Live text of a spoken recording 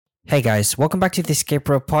Hey guys, welcome back to the Escape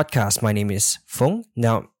Rope podcast. My name is Fung.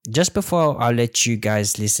 Now, just before I let you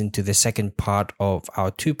guys listen to the second part of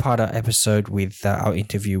our two-parter episode with our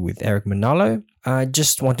interview with Erick Manalo, I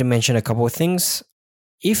just want to mention a couple of things.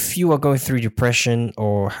 If you are going through depression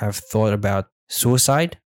or have thought about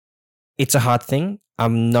suicide, it's a hard thing.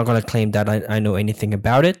 I'm not going to claim that I know anything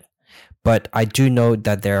about it, but I do know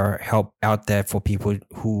that there are help out there for people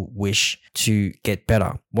who wish to get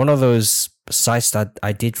better. One of those sites that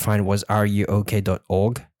I did find was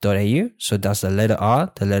ruok.org.au. So that's the letter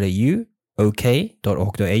R, the letter U,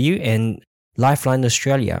 ok.org.au, and Lifeline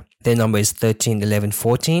Australia. Their number is 13 11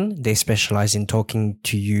 14. They specialize in talking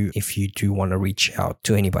to you if you do want to reach out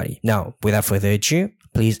to anybody. Now, without further ado,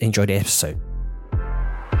 please enjoy the episode.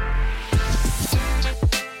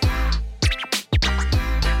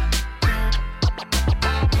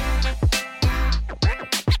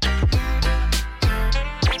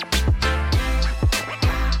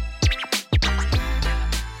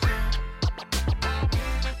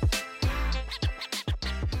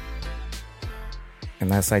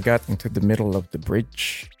 And as I got into the middle of the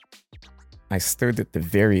bridge, I stood at the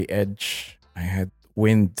very edge. I had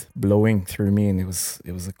wind blowing through me, and it was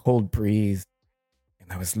a cold breeze.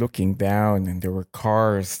 And I was looking down, and there were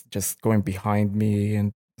cars just going behind me,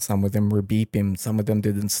 and some of them were beeping, some of them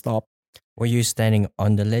didn't stop. Were you standing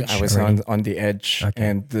on the ledge? I was on the edge, Okay.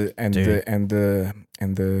 and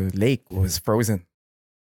the lake was frozen.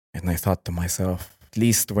 And I thought to myself, at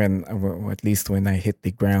least when I hit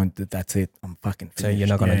the ground, that's it. I'm fucking finished. So you're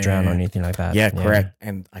not going to drown or anything like that? Yeah, correct.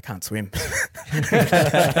 And I can't swim.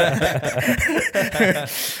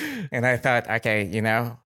 And I thought, okay,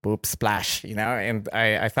 boop, splash, and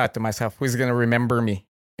I thought to myself, who's going to remember me?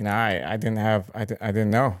 I didn't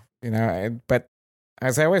know, but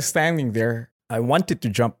as I was standing there, I wanted to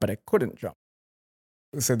jump, but I couldn't jump.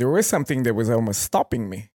 So there was something that was almost stopping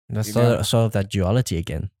me. That's sort of that duality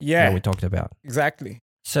again that we talked about. Exactly.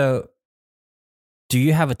 So do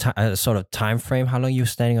you have a sort of time frame how long you were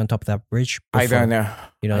standing on top of that bridge before? I don't know.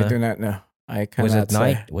 I do not know. I cannot Was it say.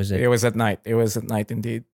 night? It was at night. It was at night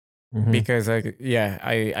indeed. Mhm. Because I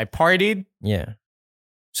partied. Yeah.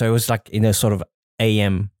 So it was like in a sort of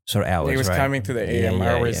AM sort of hours, It was right? coming to the AM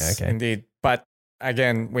hours okay. indeed. But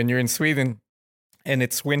again, when you're in Sweden and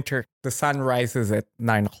it's winter, the sun rises at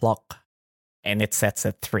 9:00 and it sets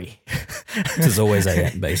at 3. It's always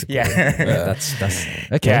AM, basically. Yeah. That's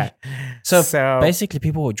okay. Yeah. So basically, basically,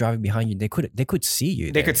 people were driving behind you. They could see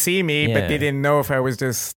you. they could see me, but they didn't know if I was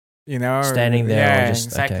just, standing there. Yeah, or just,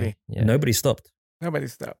 exactly. Okay. Yeah. Nobody stopped. Nobody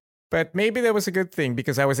stopped. But maybe that was a good thing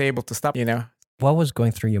because I was able to stop, What was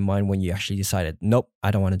going through your mind when you actually decided, nope,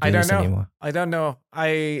 I don't want to do I don't this know. anymore? I don't know.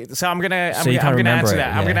 I'm gonna So you can't remember answer it,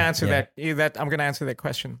 that. I'm yeah, gonna answer yeah. that. I'm gonna answer that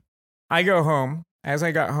question. I go home. As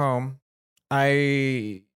I got home,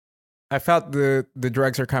 I felt the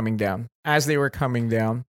drugs are coming down. As they were coming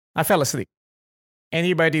down, I fell asleep.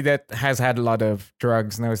 Anybody that has had a lot of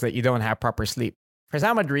drugs knows that you don't have proper sleep. For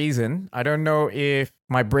some odd reason, I don't know if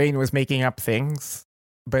my brain was making up things,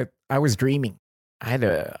 but I was dreaming. I had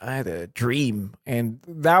a dream, and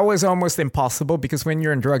that was almost impossible because when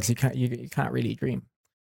you're on drugs, you can't really dream.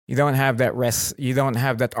 You don't have that rest. You don't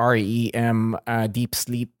have that REM deep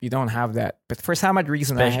sleep. You don't have that. But for some odd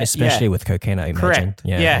reason, Especially with cocaine, I imagine. correct.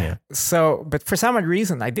 Yeah. So, but for some odd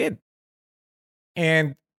reason, I did.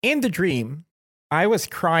 And in the dream, I was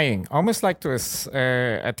crying, almost like to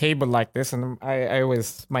a table like this, and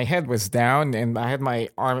my head was down, and I had my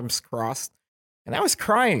arms crossed, and I was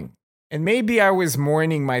crying. And maybe I was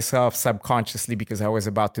mourning myself subconsciously because I was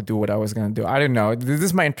about to do what I was going to do. I don't know. This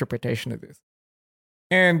is my interpretation of this.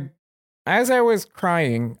 And as I was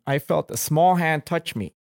crying, I felt a small hand touch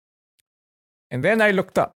me. And then I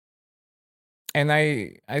looked up. And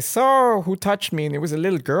I saw who touched me, and it was a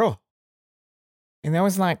little girl. And I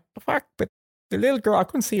was like, fuck, but the little girl, I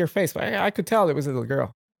couldn't see her face, but I could tell it was a little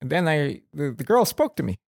girl. And then the girl spoke to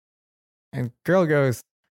me. And the girl goes,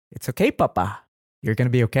 "It's okay, Papa. You're going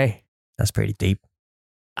to be okay." That's pretty deep.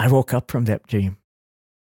 I woke up from that dream,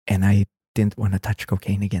 and I didn't want to touch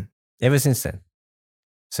cocaine again. Ever since then.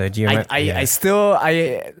 So do you remember? I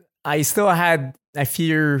still had a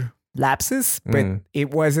few lapses, but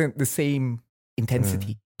it wasn't the same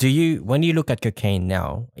intensity. When you look at cocaine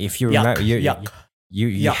now, if you Yuck, remember, you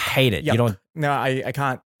yuck, hate it. yuck. You don't. No, I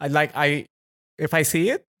can't. If I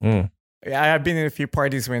see it, I've been in a few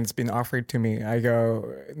parties when it's been offered to me. I go,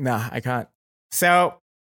 nah, I can't. So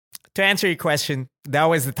to answer your question, that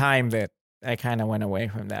was the time that I kind of went away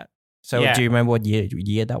from that. So do you remember what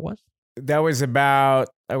year that was? That was about,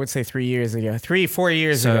 I would say 3 years ago. 4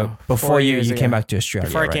 years ago. Before you came back to Australia.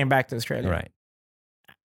 Before I came back to Australia. Right.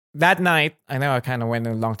 that night, I know I kind of went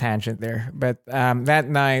on a long tangent there, but that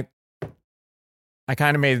night, I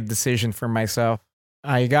kind of made a decision for myself.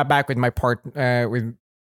 I got back with my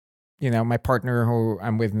my partner who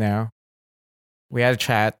I'm with now. We had a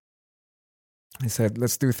chat. I said,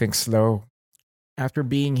 let's do things slow. After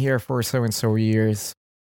being here for so and so years,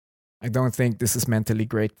 I don't think this is mentally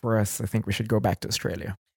great for us. I think we should go back to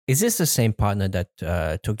Australia. Is this the same partner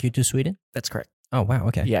that took you to Sweden? That's correct. Oh, wow.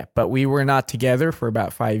 Okay. Yeah, but we were not together for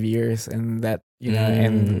about 5 years, and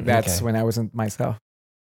that's when I wasn't myself.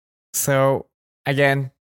 So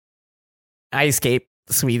again, I escaped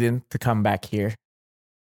Sweden to come back here.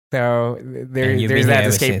 So there's that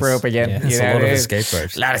escape rope again. Yeah. There's a lot of escape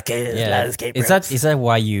ropes. A lot of escape ropes. Is that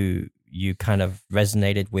why you kind of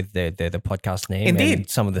resonated with the podcast name? Indeed. And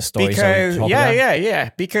some of the stories Because that we talk about? yeah.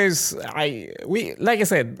 Because like I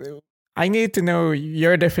said, I need to know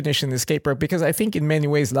your definition of escape rope, because I think in many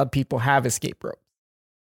ways a lot of people have escape rope.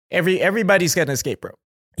 Everybody's got an escape rope.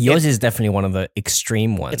 Yours is definitely one of the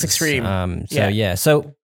extreme ones. It's extreme.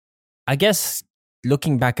 So I guess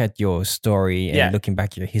looking back at your story and looking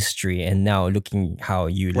back at your history, and now looking how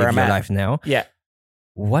you live your life now. Yeah.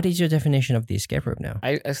 What is your definition of the escape rope now?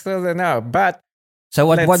 I still don't know, but so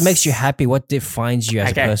what makes you happy? What defines you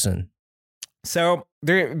as a person? So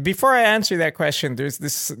before I answer that question, there's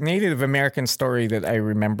this Native American story that I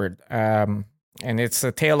remembered, and it's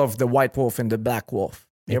a tale of the white wolf and the black wolf.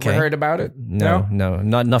 You ever heard about it? No,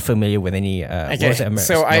 not familiar with any.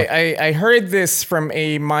 So I heard this from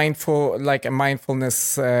a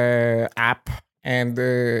mindfulness app, and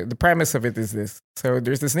the premise of it is this. So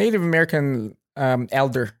there's this Native American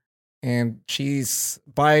elder, and she's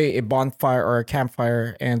by a bonfire or a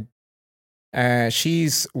campfire, and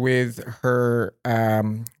she's with her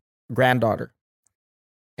granddaughter,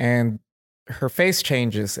 and her face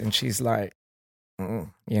changes, and she's like,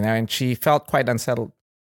 and she felt quite unsettled.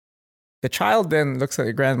 The child then looks at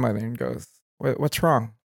the grandmother and goes, "What's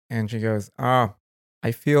wrong?" And she goes, "Oh,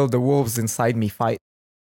 I feel the wolves inside me fight."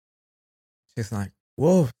 She's like,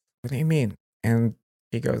 "Wolves? What do you mean?" And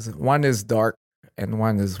he goes, "One is dark and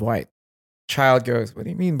one is white." Child goes, "What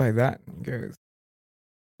do you mean by that?" And he goes,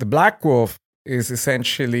 "The black wolf is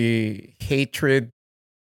essentially hatred,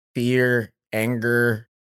 fear, anger,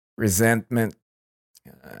 resentment."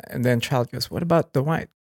 And then child goes, "What about the white?"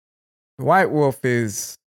 The white wolf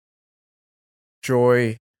is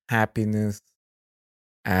joy, happiness,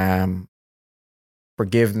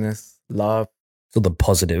 forgiveness, love. So the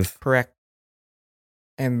positive. Correct.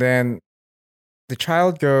 And then the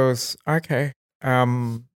child goes, "Okay,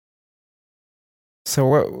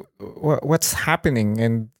 so what's happening?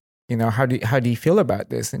 And how do you feel about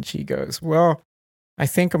this?" And she goes, "Well, I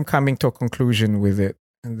think I'm coming to a conclusion with it."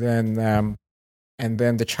 And then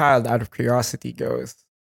the child, out of curiosity, goes,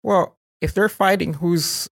 "Well, if they're fighting,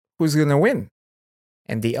 who's gonna win?"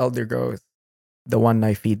 And the elder goes, "The one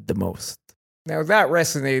I feed the most." Now that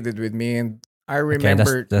resonated with me, and I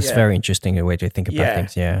remember that's very interesting a way to think about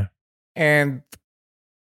things. Yeah. And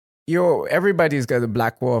everybody's got a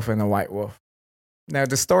black wolf and a white wolf. Now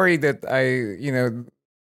the story that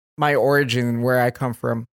my origin and where I come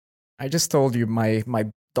from, I just told you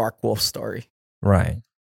my dark wolf story. Right.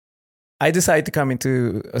 I decided to come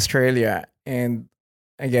into Australia, and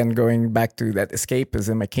again, going back to that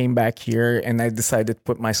escapism, I came back here and I decided to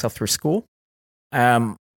put myself through school.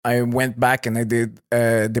 I went back and I did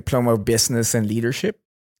a diploma of business and leadership.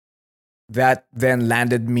 That then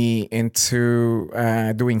landed me into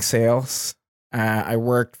doing sales. I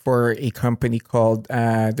worked for a company called,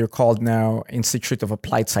 they're called now Institute of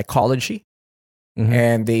Applied Psychology. Mm-hmm.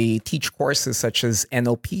 And they teach courses such as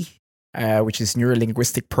NLP, which is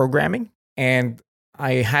Neuro-Linguistic Programming. And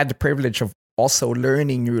I had the privilege of also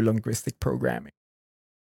learning neuro-linguistic programming.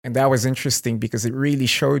 And that was interesting because it really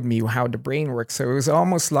showed me how the brain works. So it was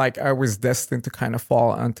almost like I was destined to kind of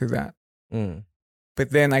fall onto that. Mm.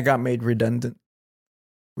 But then I got made redundant,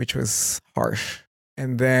 which was harsh.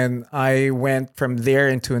 And then I went from there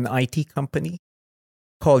into an IT company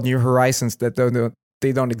called New Horizons that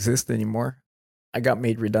they don't exist anymore. I got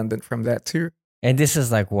made redundant from that too. And this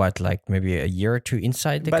is like what, like maybe a year or two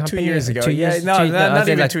inside the company? About 2 years ago. 2 years? Yeah, not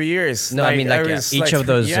even like 2 years. No, I mean like each of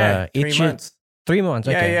those. 3 months. 3 months.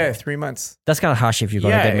 Okay. Yeah, 3 months. That's kind of harsh if you're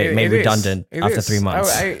going to get made redundant after 3 months.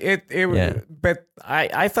 But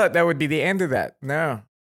I thought that would be the end of that. No,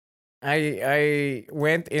 I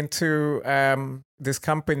went into this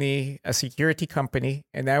company, a security company,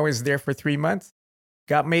 and I was there for 3 months.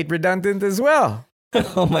 Got made redundant as well.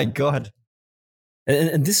 Oh my God.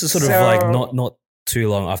 And this is sort of like not too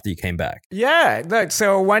long after you came back. Yeah. Look,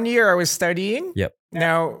 so 1 year I was studying. Yep.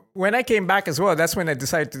 Now, when I came back as well, that's when I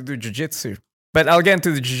decided to do jiu-jitsu. But I'll get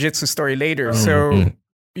into the jiu-jitsu story later. So,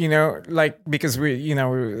 like, because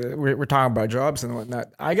we're talking about jobs and whatnot.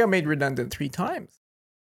 I got made redundant 3 times.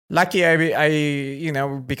 Lucky,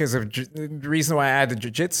 because of the reason why I added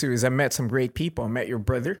jiu-jitsu is I met some great people. I met your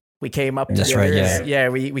brother. We came up That's together. right, yeah.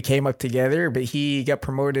 We came up together, but he got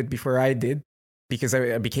promoted before I did because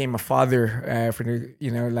I became a father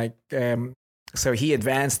so he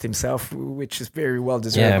advanced himself, which is very well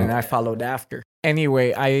deserved, and I followed after.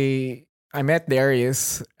 Anyway, I met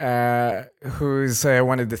Darius, who's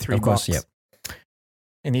one of the 3 of course, bucks.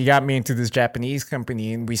 And he got me into this Japanese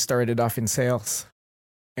company, and we started off in sales.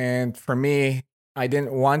 And for me, I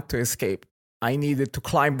didn't want to escape. I needed to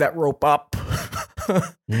climb that rope up.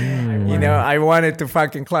 I wanted to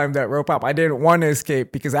fucking climb that rope up. I didn't want to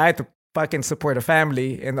escape because I had to fucking support a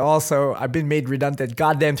family. And also, I've been made redundant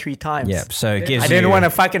goddamn 3 times. Yeah, so it gives I didn't want to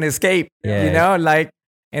fucking escape,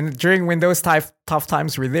 and during when those tough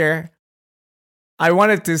times were there, I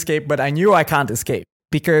wanted to escape, but I knew I can't escape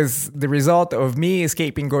because the result of me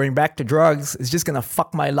escaping, going back to drugs is just going to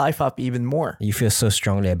fuck my life up even more. You feel so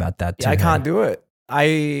strongly about that too. I can't do it.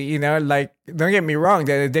 Don't get me wrong,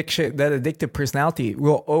 that addictive personality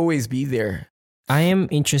will always be there. I am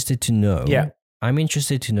interested to know. Yeah. I'm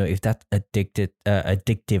interested to know if that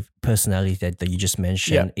addictive personality that you just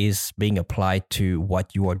mentioned is being applied to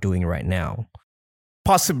what you are doing right now.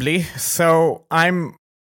 Possibly. So I'm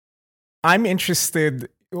interested.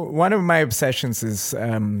 One of my obsessions is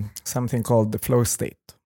something called the flow state.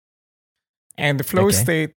 And the flow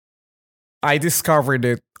state, I discovered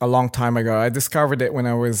it a long time ago. I discovered it when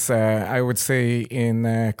I was, I would say, in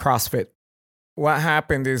CrossFit. What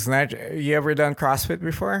happened is, you ever done CrossFit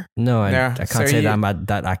before? No, I can't say that I'm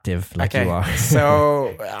that active like you are.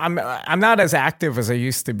 So I'm not as active as I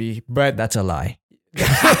used to be, but that's a lie.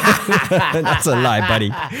 That's a lie, buddy.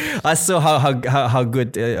 I saw how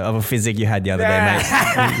good of a physique you had the other day,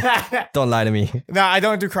 mate. Don't lie to me. No, I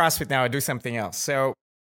don't do CrossFit now. I do something else. So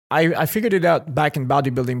I figured it out back in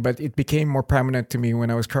bodybuilding, but it became more prominent to me when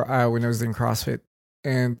I was doing CrossFit,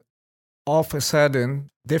 and all of a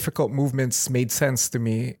sudden, difficult movements made sense to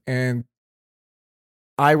me, and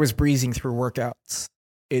I was breezing through workouts.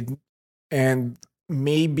 And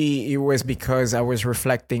maybe it was because I was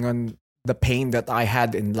reflecting on the pain that I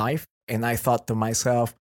had in life, and I thought to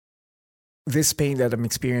myself, this pain that I'm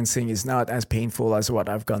experiencing is not as painful as what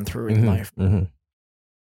I've gone through in life. Mm-hmm.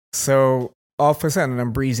 So all of a sudden,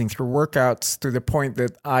 I'm breezing through workouts to the point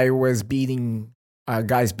that I was beating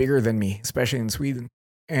guys bigger than me, especially in Sweden.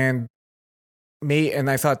 And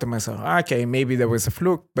I thought to myself, okay, maybe that was a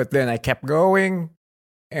fluke. But then I kept going,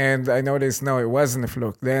 and I noticed, no, it wasn't a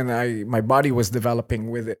fluke. Then my body was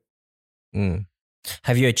developing with it. Mm.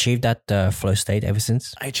 Have you achieved that flow state ever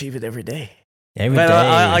since? I achieve it every day. Every day.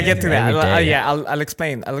 I'll get to that. I'll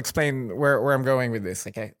explain. I'll explain where I'm going with this.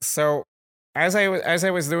 Okay. So as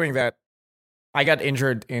I was doing that, I got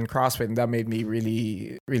injured in CrossFit, and that made me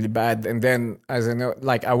really, really bad. And then, as I know,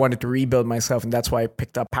 I wanted to rebuild myself, and that's why I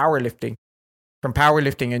picked up powerlifting. From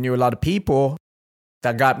powerlifting, I knew a lot of people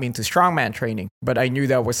that got me into strongman training, but I knew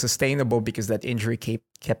that was sustainable because that injury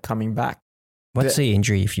kept coming back. What's the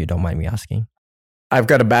injury, if you don't mind me asking? I've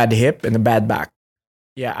got a bad hip and a bad back.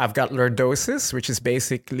 Yeah, I've got lordosis, which is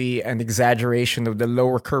basically an exaggeration of the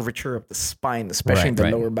lower curvature of the spine, especially in the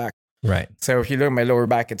lower back. Right. So if you look at my lower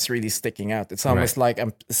back, it's really sticking out. It's almost like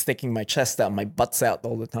I'm sticking my chest out, my butt's out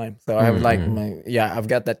all the time. So I have I've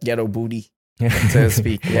got that ghetto booty, so to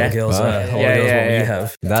speak. Yeah. All girls what we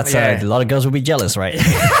have. That's a lot of girls will be jealous, right?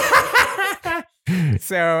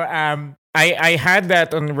 So I had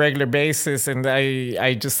that on a regular basis, and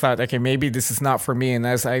I just thought, okay, maybe this is not for me. And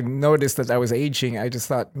as I noticed that I was aging, I just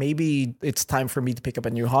thought maybe it's time for me to pick up a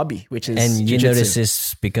new hobby, which is and you jiu-jitsu. noticed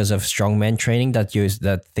this because of strongman training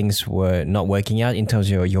that things were not working out in terms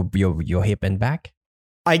of your hip and back.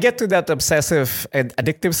 I get to that obsessive and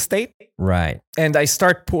addictive state, right? And I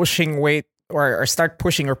start pushing weight, or start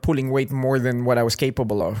pushing or pulling weight more than what I was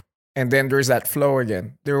capable of. And then there's that flow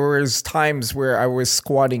again. There was times where I was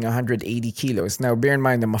squatting 180 kilos. Now, bear in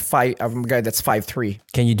mind, I'm a guy that's 5'3".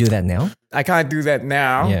 Can you do that now? I can't do that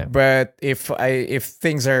now, but if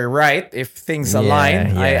things are right, if things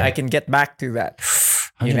align, I can get back to that.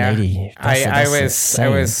 180. I was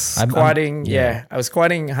squatting. I was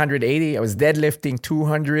squatting 180. I was deadlifting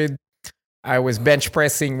 200. I was bench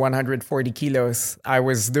pressing 140 kilos. I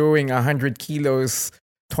was doing 100 kilos,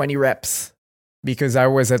 20 reps. Because I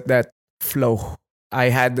was at that flow. I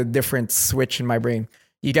had a different switch in my brain.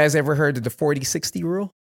 You guys ever heard of the 40-60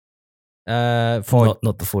 rule? Not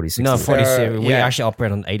the 40-60. No, 40. We actually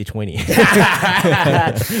operate on 80-20.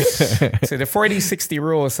 So the 40-60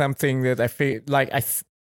 rule is something that I feel like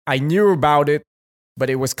I knew about it, but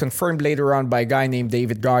it was confirmed later on by a guy named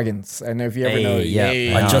David Goggins. I don't know if you ever know.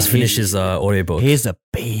 I just finished his audiobook. He's a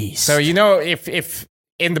beast. So, you know, if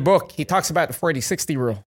in the book, he talks about the 40-60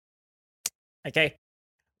 rule. Okay.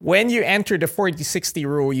 When you enter the 40-60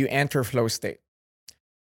 rule, you enter flow state.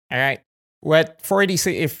 All right.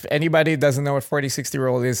 If anybody doesn't know what 40-60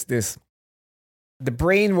 rule is, the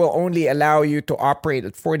brain will only allow you to operate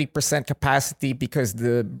at 40% capacity because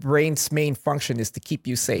the brain's main function is to keep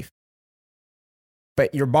you safe.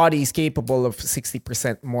 But your body is capable of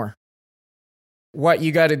 60% more. What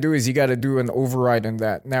you got to do is you got to do an override on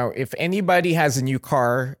that. Now, if anybody has a new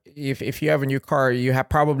car, if you have a new car, you have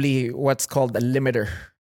probably what's called a limiter,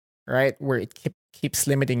 right? Where it keeps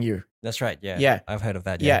limiting you. That's right. Yeah. Yeah. I've heard of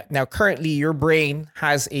that. Yeah. Now, currently, your brain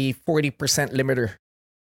has a 40% limiter.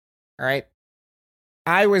 All right.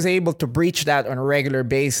 I was able to breach that on a regular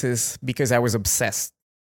basis because I was obsessed.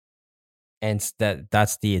 And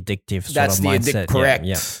that's the addictive sort of mindset. Correct.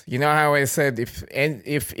 Yeah. You know how I said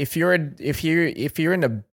if you're in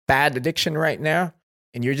a bad addiction right now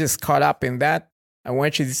and you're just caught up in that, I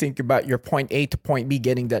want you to think about your point A to point B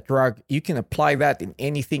getting that drug. You can apply that in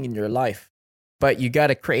anything in your life, but you got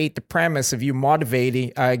to create the premise of you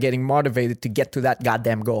getting motivated to get to that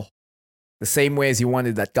goddamn goal. The same way as you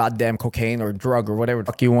wanted that goddamn cocaine or drug or whatever the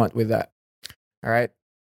fuck you want with that. All right.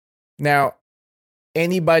 Now,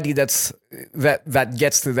 anybody that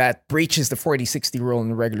gets to that breaches the 40-60 rule on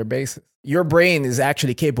a regular basis. Your brain is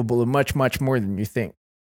actually capable of much, much more than you think.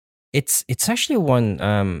 It's actually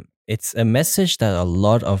it's a message that a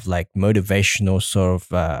lot of like motivational sort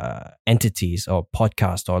of entities or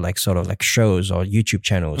podcasts or like sort of like shows or YouTube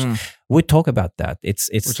channels would talk about that. It's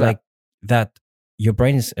like that your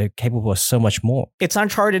brain is capable of so much more. It's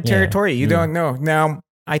uncharted territory. You don't know. Now,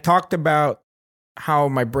 I talked about how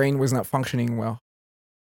my brain was not functioning well.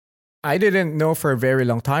 I didn't know for a very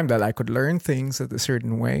long time that I could learn things a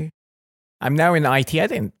certain way. I'm now in IT. I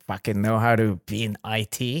didn't fucking know how to be in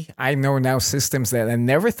IT. I know now systems that I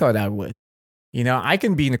never thought I would. You know, I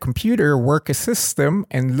can be in a computer, work a system,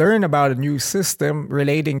 and learn about a new system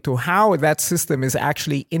relating to how that system is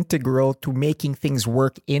actually integral to making things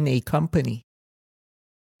work in a company.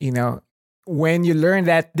 You know, when you learn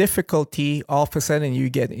that difficulty, all of a sudden you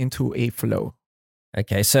get into a flow.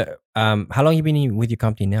 Okay, so how long have you been with your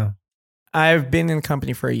company now? I've been in the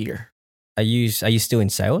company for a year. Are you still in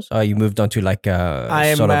sales, or you moved on to like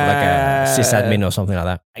a sort of like a sysadmin or something like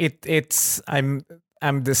that?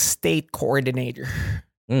 I'm the state coordinator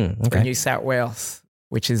okay. for New South Wales,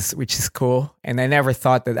 which is cool. And I never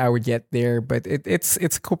thought that I would get there, but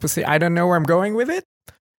it's cool to see. I don't know where I'm going with it,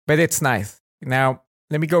 but it's nice. Now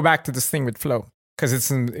let me go back to this thing with flow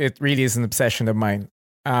because it really is an obsession of mine.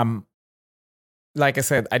 Like I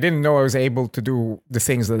said, I didn't know I was able to do the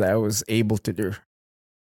things that I was able to do.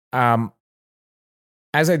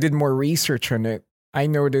 As I did more research on it, I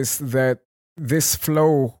noticed that this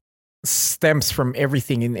flow stems from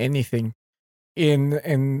everything and anything.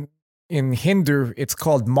 In Hindu, it's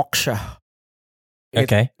called moksha.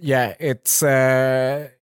 Okay. It's now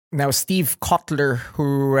Steve Kotler,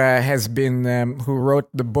 who wrote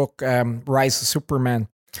the book Rise of Superman.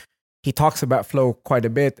 He talks about flow quite a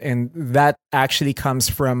bit, and that actually comes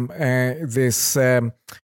from this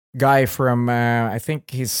guy from, I think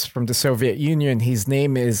he's from the Soviet Union. His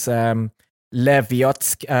name is Lev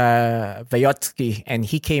Vygotsky, and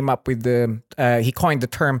he came up with he coined the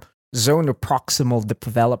term zone of proximal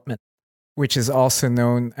development, which is also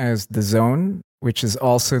known as the zone, which is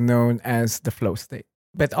also known as the flow state.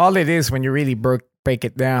 But all it is, when you really break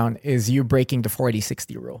it down, is you breaking the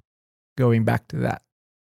 40-60 rule, going back to that.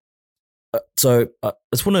 So I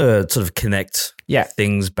just want to sort of connect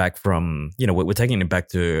things back from, we're taking it back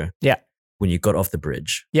to when you got off the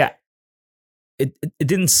bridge. Yeah. It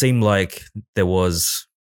didn't seem like there was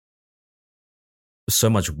so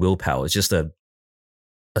much willpower. It's just a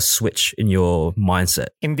switch in your mindset.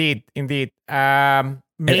 Indeed. Maybe,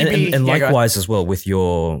 and likewise as well with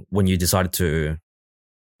when you decided to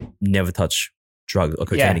never touch drug or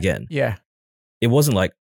cocaine again. Yeah. It wasn't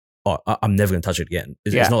like, I'm never going to touch it again.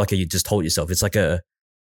 It's not like you just told yourself. It's like a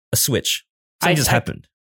switch. Something just happened.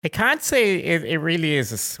 I can't say it really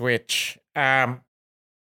is a switch. I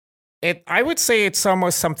would say it's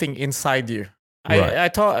almost something inside you. Right.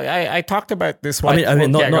 I talked about this one. I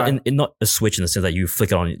mean, not a switch in the sense that you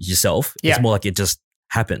flick it on yourself. Yeah. It's more like it just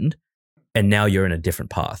happened, and now you're in a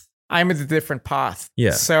different path. I'm in a different path.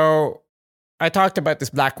 Yeah. So I talked about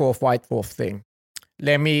this black wolf, white wolf thing.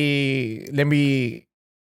 Let me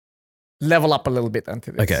level up a little bit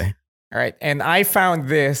onto this. Okay. All right, and I found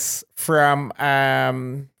this from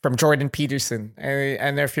Jordan Peterson. I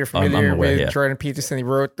don't know if you're familiar aware, with yeah. Jordan Peterson. He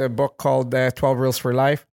wrote a book called 12 Rules for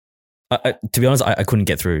Life. To be honest, I couldn't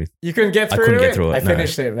get through. You couldn't get through couldn't it? get through it, I no.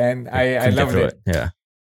 finished it, man. I Couldn't get loved through it. Yeah.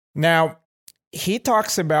 Now, he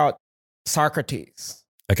talks about Socrates.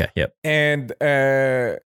 Okay. Yep. And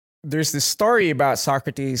there's this story about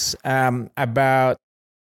Socrates about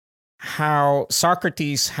how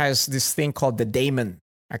Socrates has this thing called the daemon.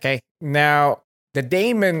 Okay. Now, the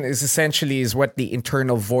daemon is essentially what the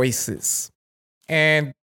internal voice is.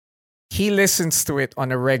 And he listens to it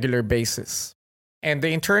on a regular basis. And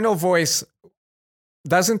the internal voice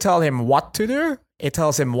doesn't tell him what to do. It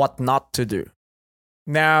tells him what not to do.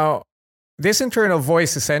 Now, this internal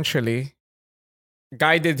voice essentially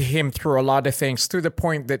guided him through a lot of things to the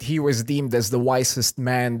point that he was deemed as the wisest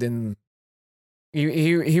man in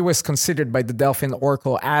he was considered by the Delphian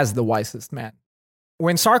Oracle as the wisest man.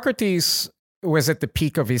 When Socrates was at the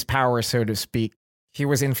peak of his power, so to speak, he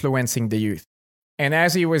was influencing the youth. And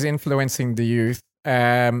as he was influencing the youth,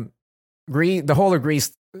 the whole of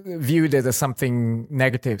Greece viewed it as something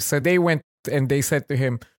negative. So they went and they said to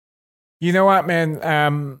him, you know what,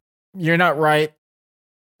 man, you're not right.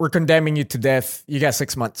 We're condemning you to death. You got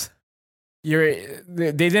 6 months.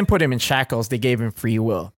 They didn't put him in shackles. They gave him free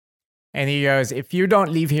will. And he goes, if you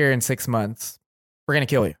don't leave here in 6 months, we're going to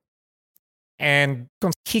kill you. And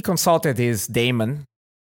he consulted his daemon.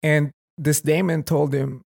 And this daemon told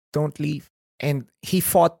him, don't leave. And he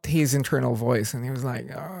fought his internal voice. And he was like,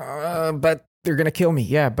 but they're going to kill me.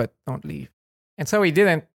 Yeah, but don't leave. And so he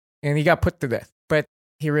didn't. And he got put to death. But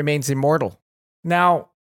he remains immortal. Now,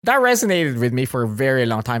 that resonated with me for a very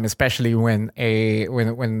long time, especially when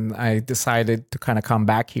I decided to kind of come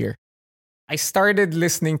back here. I started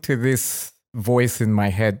listening to this voice in my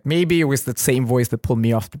head. Maybe it was the same voice that pulled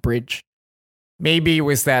me off the bridge. Maybe it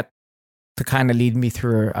was that to kind of lead me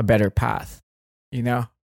through a better path, you know?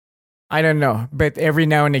 I don't know. But every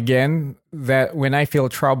now and again, that when I feel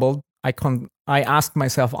troubled, I ask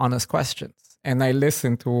myself honest questions. And I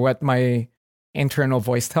listen to what my internal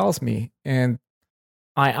voice tells me. And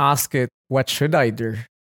I ask it, what should I do?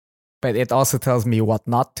 But it also tells me what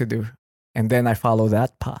not to do. And then I follow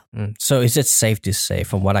that path. So is it safe to say,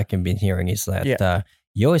 from what I can be hearing, is that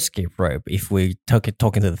your escape rope, if we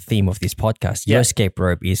talking to the theme of this podcast, your escape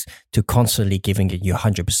rope is to constantly giving it your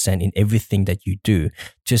 100% in everything that you do,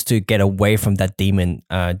 just to get away from that demon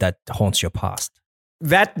that haunts your past.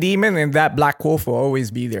 That demon and that black wolf will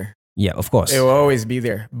always be there. Yeah, of course. It will always be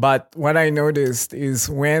there. But what I noticed is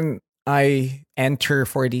when I enter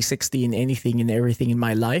 40-60 in anything and everything in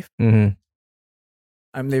my life,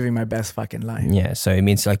 I'm living my best fucking life. Yeah, so it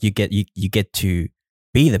means like you get to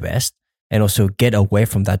be the best and also get away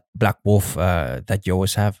from that black wolf that you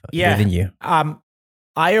always have within you.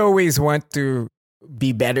 I always want to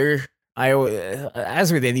be better.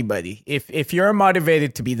 As with anybody, if you're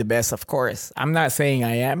motivated to be the best, of course. I'm not saying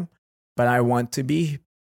I am, but I want to be.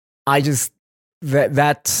 I just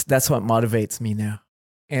that's what motivates me now.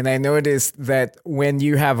 And I noticed that when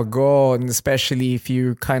you have a goal, and especially if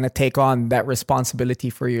you kind of take on that responsibility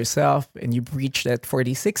for yourself and you reach that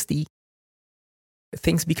 40-60,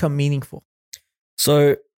 things become meaningful.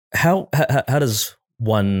 So how does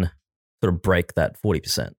one sort of break that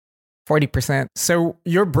 40%? 40%. So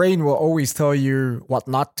your brain will always tell you what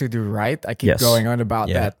not to do, right? I keep going on about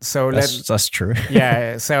that. So that's true.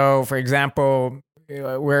 Yeah. So for example,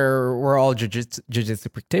 we're all jiu-jitsu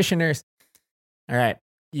practitioners. All right.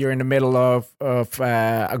 You're in the middle of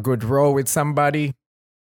a good roll with somebody.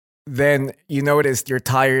 Then you noticed you're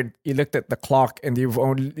tired. You looked at the clock and you've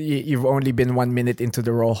only been 1 minute into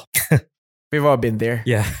the roll. We've all been there.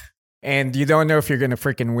 Yeah. And you don't know if you're going to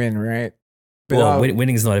freaking win, right? But well,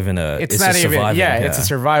 winning is not even it's not even survival. Yeah, it's a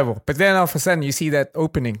survival. But then all of a sudden you see that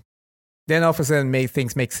opening. Then all of a sudden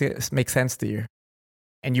things make sense to you.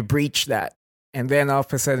 And you breach that. And then all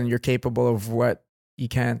of a sudden you're capable of what you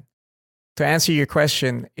can. To answer your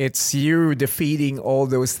question, it's you defeating all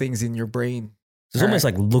those things in your brain. It's almost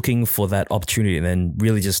like looking for that opportunity and then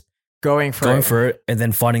really just going for it and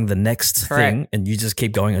then finding the next thing, and you just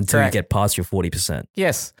keep going until you get past your 40%.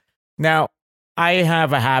 Yes. Now, I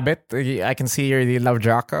have a habit. I can see here you love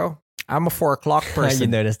Jocko. I'm a 4:00 person. You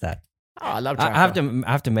noticed that? Oh, I love Jocko.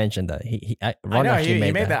 I have to mention that Ron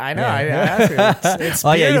actually made that. I know. Yeah. It's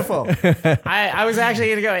beautiful. I was actually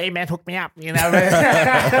gonna go, hey man, hook me up. You know,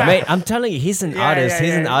 mate. I'm telling you, he's an artist.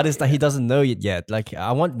 He's an artist that he doesn't know it yet. Like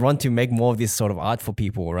I want Ron to make more of this sort of art for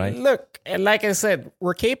people, right? Look, like I said,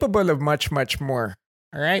 we're capable of much, much more.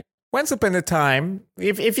 All right. Once upon a time,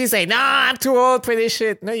 if you say, nah, I'm too old for this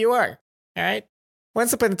shit. No, you are. All right.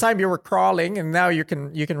 Once upon a time, you were crawling, and now you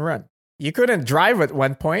can run. You couldn't drive at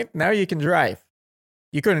one point. Now you can drive.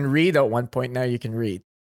 You couldn't read at one point. Now you can read.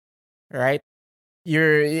 Right?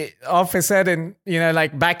 You're all of a sudden,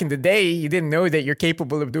 like back in the day, you didn't know that you're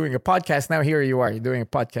capable of doing a podcast. Now here you are, you're doing a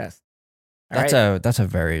podcast. That's a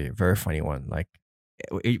very, very funny one. Like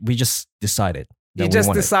we just decided. You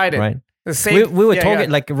just decided, right? The same, we were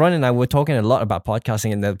talking, like Ron and I were talking a lot about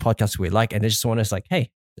podcasting and the podcasts we like, and they just want us like,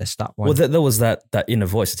 hey, let's start one. Well, there was that inner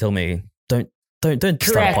voice to tell me, don't start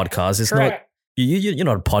a podcast. It's not you're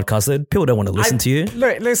not a podcaster. People don't want to listen to you.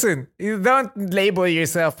 Look, listen, you don't label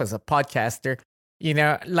yourself as a podcaster.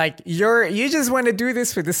 Like you just want to do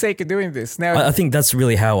this for the sake of doing this. Now, I think that's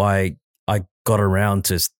really how I got around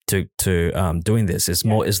to doing this. It's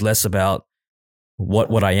less about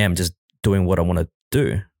what I am, just doing what I want to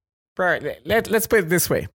do. Right. Let's put it this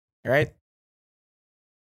way, all right?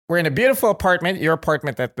 We're in a beautiful apartment, your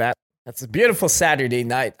apartment at that. That's a beautiful Saturday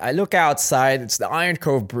night. I look outside. It's the Iron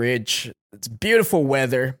Cove Bridge. It's beautiful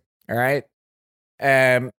weather, all right?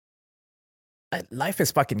 Life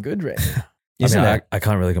is fucking good right now. I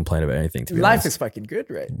can't really complain about anything, to be Life honest. is fucking good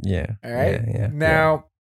right now. Yeah. All right? Yeah. Now,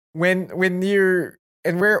 when you're...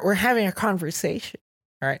 And we're having a conversation,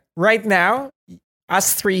 all right? Right now,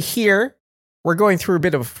 us three here, we're going through a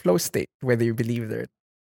bit of a flow state, whether you believe it or not.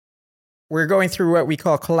 We're going through what we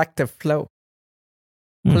call collective flow.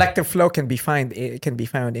 Collective flow can be found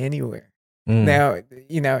anywhere. Now,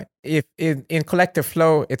 if in collective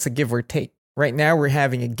flow, it's a give or take. Right now, we're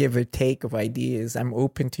having a give or take of ideas. I'm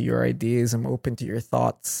open to your ideas. I'm open to your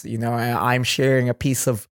thoughts. I'm sharing a piece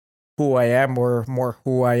of who I am, or more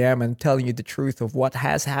who I am, and telling you the truth of what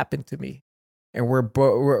has happened to me. And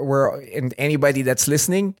we're and anybody that's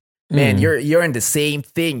listening, man, you're in the same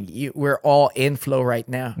thing. We're all in flow right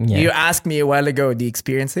now. Yeah. You asked me a while ago, do you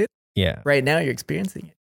experience it? Yeah. Right now, you're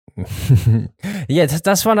experiencing it. Yeah,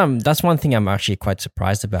 that's one thing I'm actually quite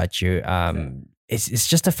surprised about you. It's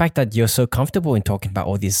just the fact that you're so comfortable in talking about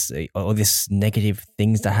all these negative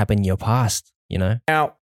things that happened in your past.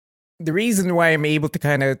 Now, the reason why I'm able to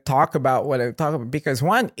kind of talk about what I talk about, because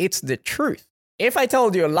one, it's the truth. If I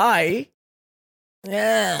told you a lie,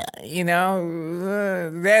 then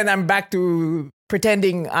I'm back to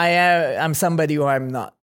pretending I'm somebody who I'm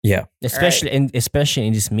not. Yeah, especially in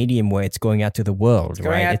this medium where it's going out to the world,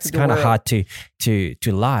 right? It's kind of hard to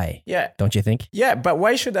lie. Yeah, don't you think? Yeah, but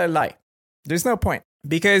why should I lie? There's no point,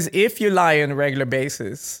 because if you lie on a regular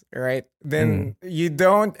basis, right, then you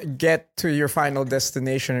don't get to your final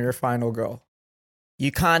destination or your final goal.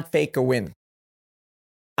 You can't fake a win.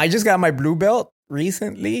 I just got my blue belt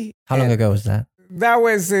recently. How long ago was that? That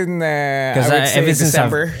was in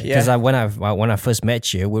December. Because when I first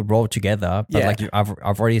met you, we rolled together. But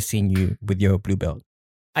I've already seen you with your blue belt.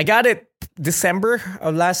 I got it December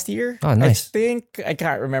of last year. Oh, nice. I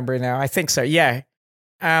can't remember now. I think so. Yeah.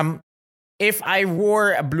 If I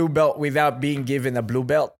wore a blue belt without being given a blue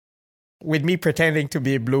belt, with me pretending to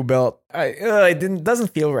be a blue belt, it doesn't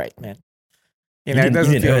feel right, man. It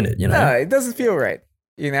doesn't earn it. No, it doesn't feel right.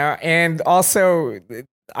 And also,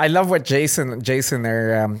 I love what Jason,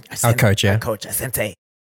 our coach, our sensei,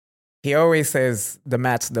 he always says the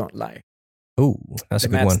mats don't lie. Oh, that's a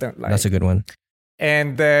good one. That's a good one.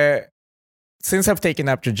 And since I've taken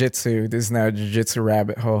up jiu-jitsu, this is now a jiu-jitsu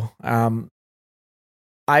rabbit hole.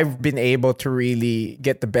 I've been able to really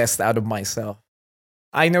get the best out of myself.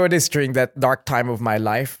 I noticed during that dark time of my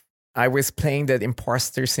life, I was playing that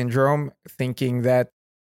imposter syndrome, thinking that,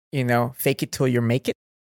 fake it till you make it.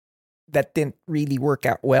 That didn't really work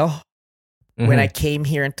out well. When I came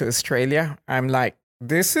here into Australia, I'm like,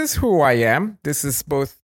 this is who I am. This is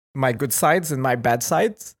both my good sides and my bad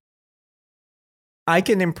sides. I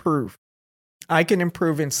can improve. I can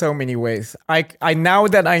improve in so many ways. I now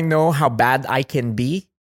that I know how bad I can be,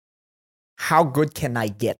 how good can I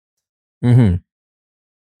get? And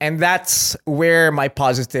that's where my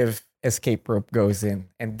positive escape rope goes in.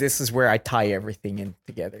 And this is where I tie everything in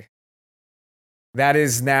together. That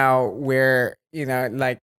is now where,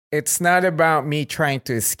 it's not about me trying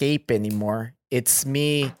to escape anymore. It's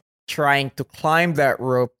me trying to climb that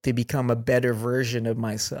rope to become a better version of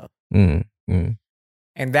myself. And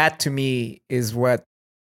that to me is what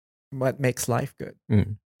makes life good.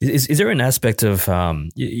 Is there an aspect of,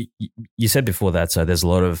 you said before that, so there's a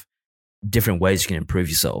lot of different ways you can improve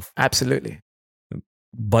yourself. Absolutely.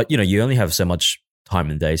 But, you only have so much time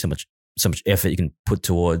in the day, so much effort you can put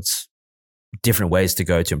towards different ways to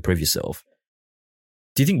go to improve yourself.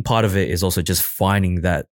 Do you think part of it is also just finding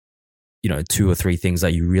that, 2 or 3 things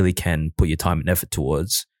that you really can put your time and effort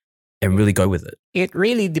towards and really go with it? It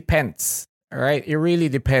really depends. All right. It really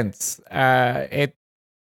depends. I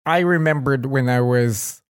remembered when I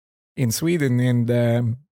was in Sweden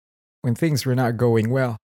and when things were not going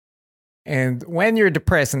well. And when you're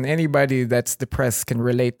depressed, and anybody that's depressed can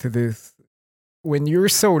relate to this, when you're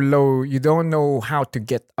so low, you don't know how to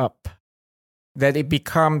get up. That it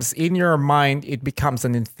becomes, in your mind, it becomes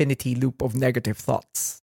an infinity loop of negative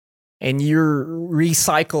thoughts. And you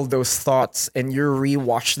recycle those thoughts and you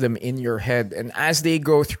rewash them in your head. And as they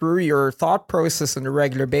go through your thought process on a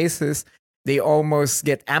regular basis, they almost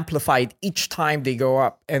get amplified each time they go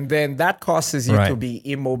up. And then that causes you to be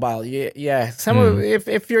immobile. Yeah.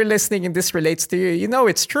 If you're listening and this relates to you, you know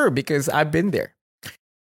it's true because I've been there.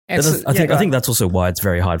 And I think that's also why it's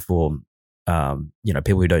very hard for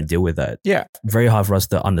people who don't deal with that. Yeah. Very hard for us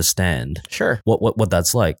to understand what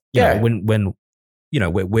that's like. You know, when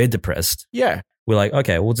we're depressed. Yeah. We're like,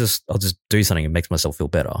 okay, I'll just do something that makes myself feel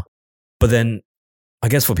better. But then I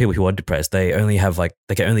guess for people who are depressed, they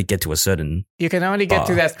can only get to a certain You can only get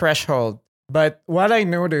to that threshold. But what I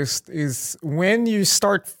noticed is when you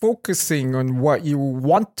start focusing on what you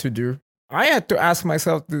want to do, I had to ask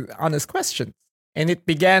myself the honest questions. And it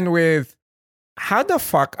began with, how the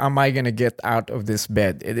fuck am I going to get out of this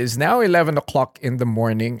bed? It is now 11 o'clock in the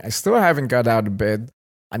morning. I still haven't got out of bed.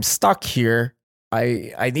 I'm stuck here.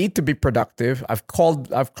 I need to be productive. I've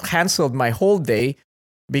canceled my whole day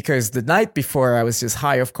because the night before I was just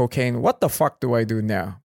high off cocaine. What the fuck do I do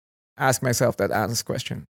now? Ask myself that honest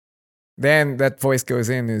question. Then that voice goes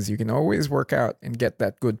in is you can always work out and get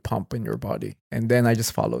that good pump in your body. And then I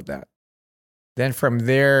just followed that. Then from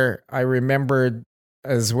there, I remembered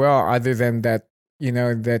as well, other than that,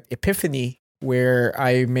 that epiphany where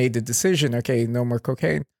I made the decision, okay, no more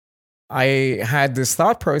cocaine. I had this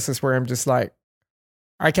thought process where I'm just like,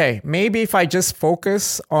 okay, maybe if I just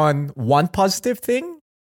focus on one positive thing,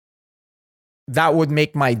 that would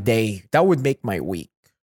make my day, that would make my week.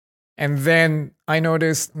 And then I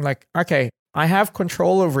noticed, like, okay, I have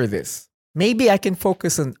control over this. Maybe I can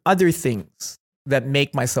focus on other things that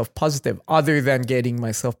make myself positive other than getting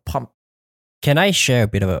myself pumped. Can I share a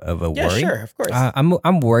bit of a worry? Yeah, sure, of course.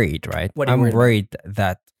 I'm worried, right? What are you worried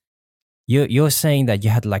that you're saying that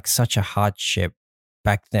you had like such a hardship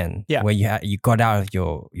back then, where you got out of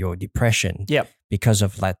your depression, because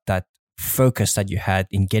of like that focus that you had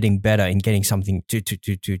in getting better, in getting something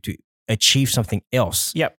to achieve something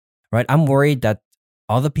else. Right. I'm worried that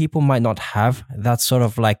other people might not have that sort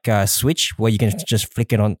of like switch where you can just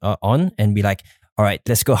flick it on and be like, all right,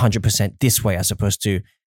 let's go 100% this way, as opposed to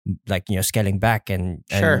like, scaling back and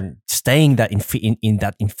staying that in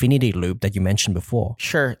that infinity loop that you mentioned before.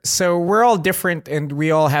 Sure. So we're all different and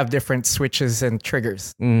we all have different switches and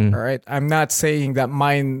triggers. All right. I'm not saying that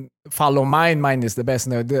mine is the best.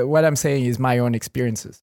 No, what I'm saying is my own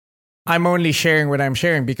experiences. I'm only sharing what I'm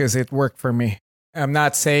sharing because it worked for me. I'm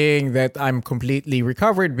not saying that I'm completely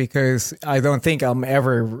recovered because I don't think I'm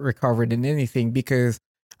ever recovered in anything, because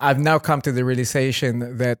I've now come to the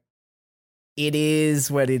realization that it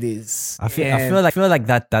is what it is. I feel like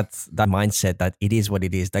that's that mindset that it is what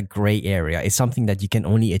it is, that gray area is something that you can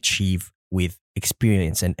only achieve with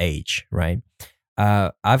experience and age, right?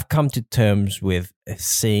 I've come to terms with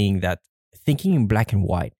seeing that thinking in black and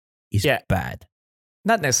white is bad.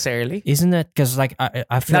 Not necessarily. Isn't it? Because like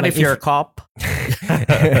I feel not like if you're a cop.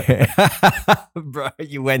 Bro,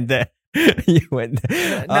 you went there. You went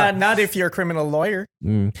there. Not if you're a criminal lawyer.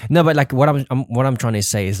 No, but like what I'm trying to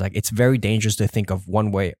say is like it's very dangerous to think of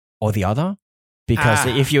one way or the other, because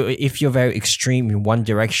if you're very extreme in one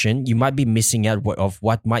direction, you might be missing out of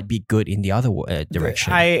what might be good in the other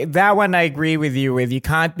direction. That one I agree with you with. You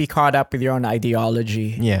can't be caught up with your own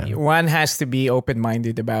ideology. Yeah, one has to be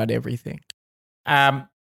open-minded about everything.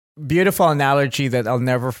 Beautiful analogy that I'll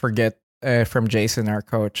never forget from Jason, our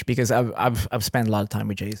coach, because I've spent a lot of time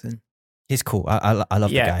with Jason. He's cool. I love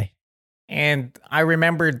the guy. And I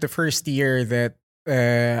remembered the first year that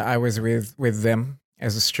I was with them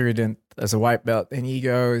as a student, as a white belt, and he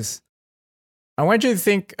goes, I want you to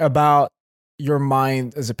think about your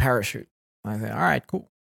mind as a parachute. I said, all right, cool.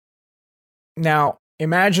 Now,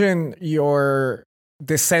 imagine you're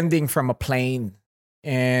descending from a plane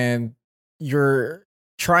and you're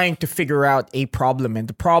trying to figure out a problem, and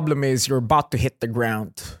the problem is you're about to hit the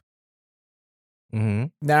ground.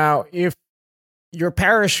 Now, if your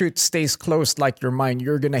parachute stays closed like your mind,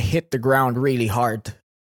 you're going to hit the ground really hard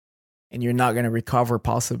and you're not going to recover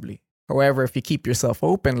possibly. However, if you keep yourself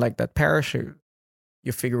open like that parachute,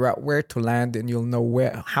 you figure out where to land and you'll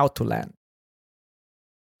know how to land.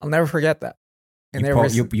 I'll never forget that. And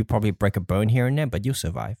you probably break a bone here and there, but you'll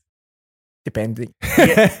survive. Depending.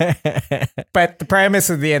 But the premise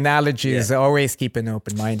of the analogy is always keep an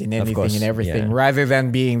open mind in anything and everything, rather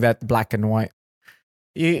than being that black and white.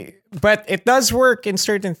 But it does work in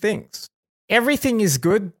certain things. everything is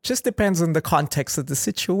good, just depends on the context of the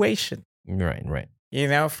situation. Right. You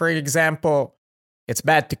know, for example, it's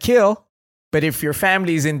bad to kill, but if your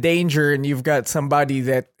family is in danger and you've got somebody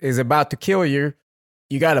that is about to kill you,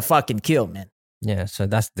 you gotta fucking kill, man. Yeah, so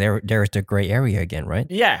that's there's the gray area again, right?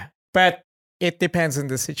 Yeah, but it depends on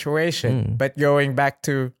the situation. But going back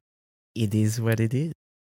to, it is what it is.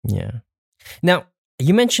 Yeah. Now,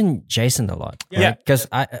 you mentioned Jason a lot, right? Yeah. Because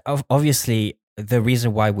obviously the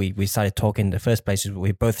reason why we started talking in the first place is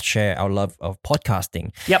we both share our love of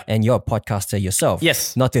podcasting. Yep. And you're a podcaster yourself.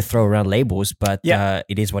 Yes. Not to throw around labels, but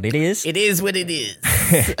it is what it is. It is what it is.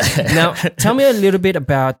 Now, tell me a little bit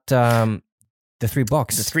about the 3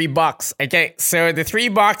 box. The 3 box. Okay, so the 3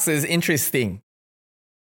 box is interesting.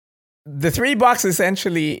 The 3 box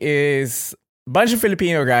essentially is a bunch of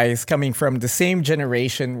Filipino guys coming from the same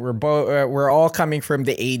generation. We're all coming from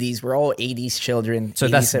the 80s. We're all 80s children. So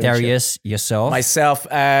that's Darius, yourself. Myself,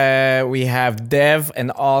 we have Dev,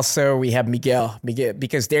 and also we have Miguel.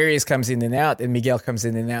 Because Darius comes in and out, and Miguel comes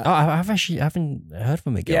in and out. Oh, I haven't heard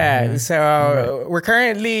from Miguel. Yeah, so we're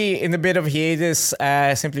currently in a bit of hiatus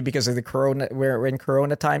simply because of the corona. We're in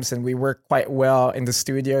corona times, and we work quite well in the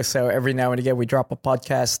studio. So every now and again, we drop a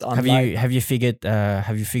podcast online. Have you figured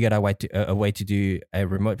out a way to do a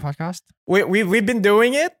remote podcast? We've been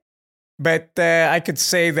doing it, but I could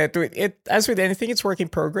say that it, as with anything, it's work in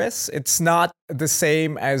progress. It's not the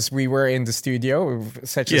same as we were in the studio.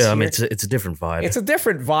 Such as I mean, it's a different vibe. It's a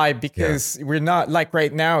different vibe because we're not like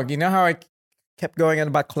right now. You know how I kept going on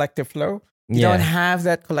about collective flow? You don't have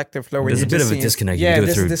that collective flow. There's a bit of a disconnect. You do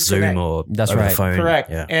it through Zoom or over the phone.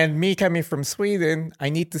 Correct. Yeah. And me coming from Sweden, I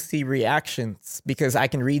need to see reactions because I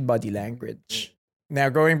can read body language. Now,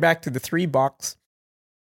 going back to the 3 box,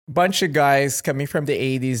 bunch of guys coming from the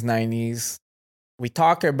 80s, 90s. We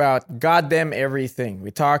talk about goddamn everything.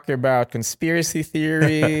 We talk about conspiracy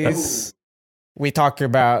theories. We talk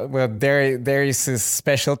about, well, there is his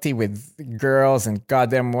specialty with girls and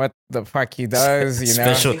goddamn what the fuck he does, you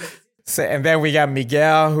know. So, and then we got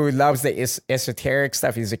Miguel, who loves the esoteric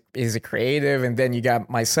stuff. He's a creative. And then you got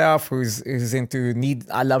myself, who's into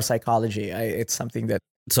I love psychology. It's something that.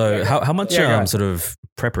 So how much sort of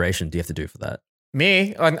preparation do you have to do for that?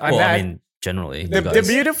 Me on that? I mean, generally. The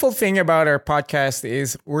beautiful thing about our podcast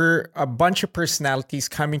is we're a bunch of personalities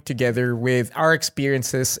coming together with our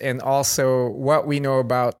experiences and also what we know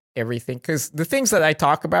about everything. Because the things that I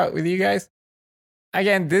talk about with you guys,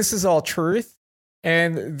 again, this is all truth.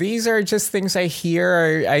 And these are just things I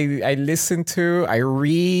hear, I listen to, I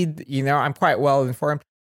read, you know, I'm quite well informed.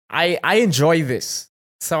 I enjoy this.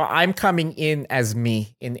 So I'm coming in as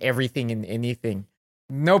me in everything and anything.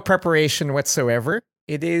 No preparation whatsoever.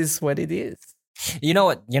 It is what it is. You know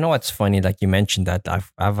what? You know what's funny? Like you mentioned that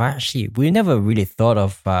I've actually we never really thought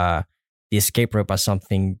of the escape rope as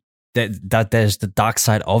something that there's the dark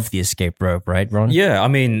side of the escape rope, right, Ron? Yeah, I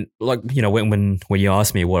mean, like, you know, when you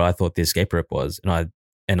asked me what I thought the escape rope was,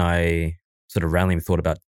 and I sort of randomly thought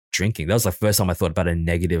about drinking. That was the first time I thought about a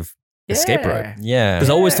negative escape rope. Yeah,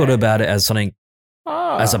 because I always thought about it as something.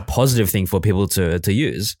 As a positive thing for people to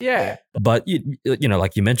use. Yeah. But you know,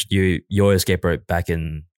 like you mentioned, your escape rope back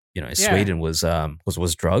in Sweden was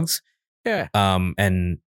drugs. Yeah.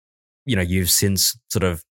 And you know, you've since sort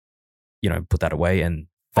of, you know, put that away and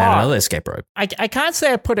found another escape rope. I can't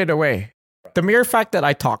say I put it away. The mere fact that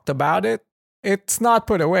I talked about it, it's not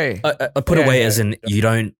put away. Put away as in you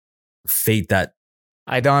don't feed that.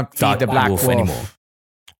 I don't feed the black wolf anymore.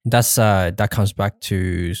 That's that comes back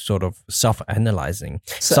to sort of self-analyzing,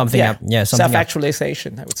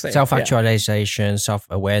 self-actualization. I would say self-actualization,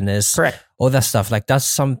 self-awareness, correct. All that stuff. Like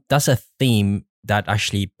that's a theme that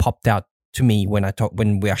actually popped out to me when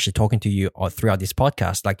we're actually talking to you or throughout this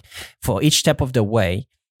podcast. Like for each step of the way,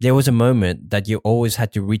 there was a moment that you always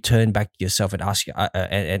had to return back to yourself and ask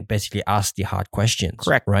and basically ask the hard questions.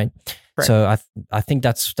 Correct. Right. Correct. So I think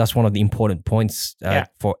that's one of the important points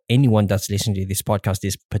for anyone that's listening to this podcast,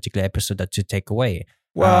 this particular episode, that to take away.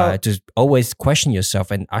 Well, to always question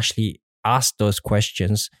yourself and actually ask those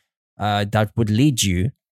questions that would lead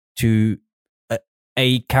you to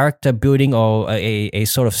a character building or a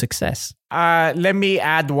sort of success. Let me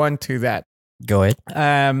add one to that. Go ahead.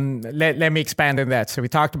 Let me expand on that. So we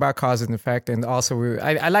talked about cause and effect, and also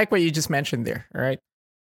I like what you just mentioned there. All right.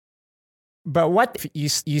 But what if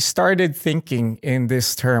you started thinking in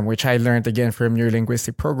this term, which I learned again from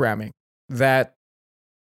neurolinguistic programming, that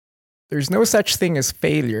there's no such thing as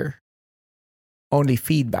failure, only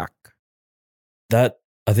feedback. That,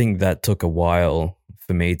 I think that took a while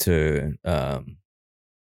for me to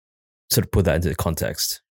sort of put that into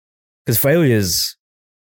context. Because failure is,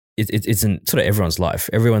 it's in sort of everyone's life.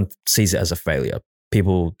 Everyone sees it as a failure.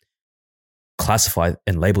 People classify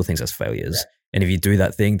and label things as failures. And if you do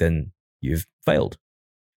that thing, then you've failed.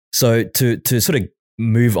 So to sort of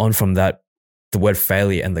move on from that, the word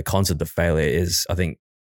failure and the concept of failure is, I think,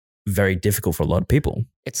 very difficult for a lot of people.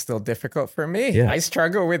 It's still difficult for me. Yeah. I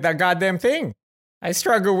struggle with that goddamn thing. I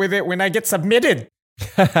struggle with it when I get submitted.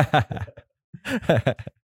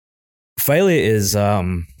 Failure is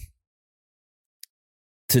to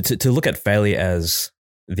look at failure as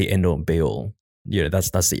the end all and be all. You know,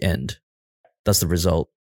 that's the end. That's the result.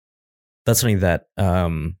 That's something that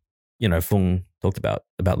Fung talked about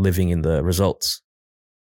living in the results.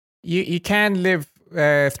 You can live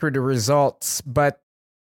through the results, but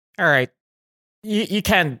all right, you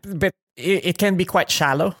can, but it can be quite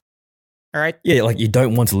shallow. All right. Yeah, like you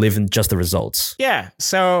don't want to live in just the results. Yeah.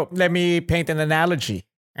 So let me paint an analogy.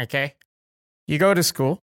 Okay. You go to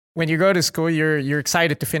school. When you go to school, you're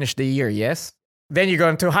excited to finish the year. Yes. Then you go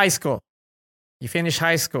into high school. You finish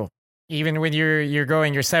high school. Even when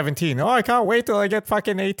you're 17. Oh, I can't wait till I get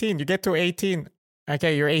fucking 18. You get to 18.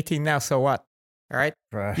 Okay, you're 18 now. So what? All right.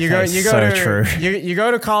 You go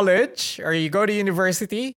to college or you go to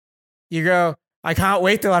university. You go, I can't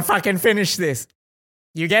wait till I fucking finish this.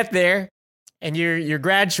 You get there and you're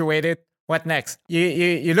graduated. What next?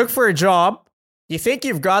 You look for a job. You think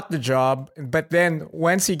you've got the job, but then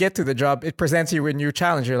once you get to the job, it presents you with a new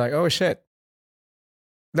challenge. You're like, oh shit.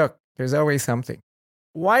 Look, there's always something.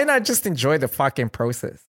 Why not just enjoy the fucking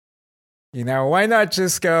process? You know, why not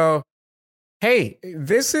just go, hey,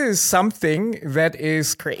 this is something that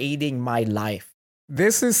is creating my life.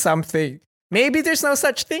 This is something, maybe there's no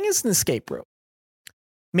such thing as an escape rope.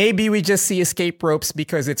 Maybe we just see escape ropes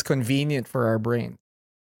because it's convenient for our brain.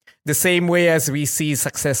 The same way as we see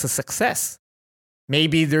success as success.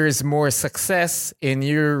 Maybe there's more success in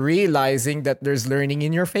you realizing that there's learning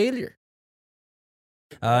in your failure.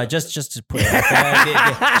 Just to put it out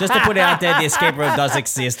there, just to put it out there, the escape rope does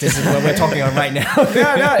exist. This is what we're talking on right now.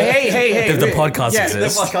 No, hey. The podcast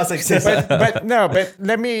exists. The podcast exists. But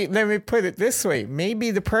let me put it this way.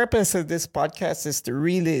 Maybe the purpose of this podcast is to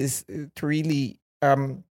really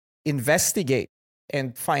investigate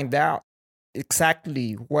and find out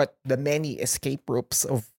exactly what the many escape ropes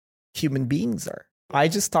of human beings are. I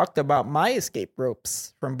just talked about my escape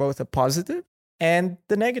ropes from both the positive and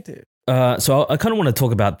the negative. So I kind of want to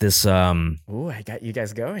talk about this. Oh, I got you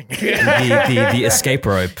guys going. the escape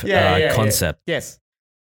rope concept. Yeah. Yes.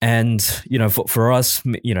 And for us,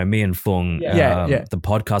 me and Fung, the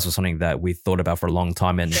podcast was something that we thought about for a long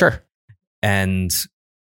time, and sure, and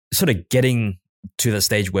sort of getting to the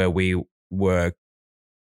stage where we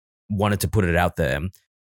wanted to put it out there.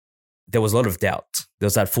 There was a lot of doubt. There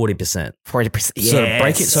was that 40%. 40%. Yes. Sort of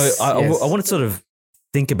break it. So I want to sort of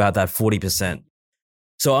think about that 40%.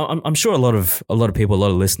 So I'm sure a lot of people, a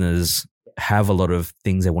lot of listeners have a lot of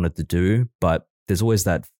things they wanted to do, but there's always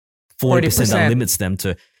that 40% that limits them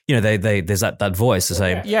to, there's that voice to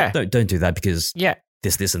say, don't do that because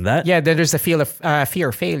this and that. Yeah, then there's the fear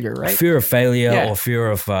of failure, right? Fear of failure or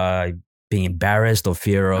fear of being embarrassed or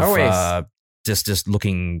fear of just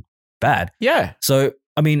looking bad. Yeah. So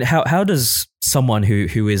I mean, how does someone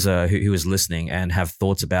who is listening and have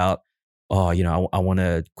thoughts about, I want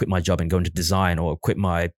to quit my job and go into design or quit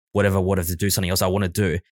my whatever to do something else I want to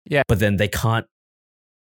do. Yeah. But then they can't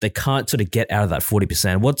sort of get out of that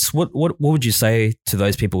 40%. What would you say to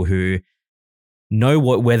those people who know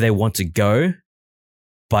where they want to go,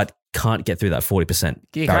 but can't get through that 40%?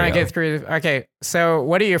 You can't get through. Okay. So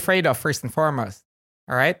what are you afraid of first and foremost?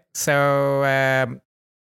 All right. So,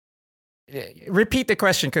 repeat the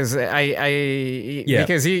question because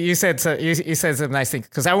because you said some nice things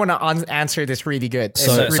because I want to answer this really good.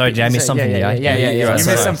 So did I miss something? Yeah. You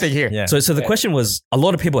missed something here. Yeah. So the question was, a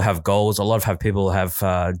lot of people have goals, a lot of people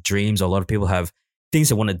have dreams, a lot of people have things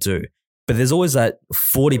they want to do, but there's always that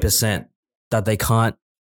 40% that they can't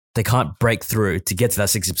break through to get to that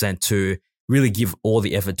 60% to really give all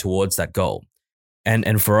the effort towards that goal.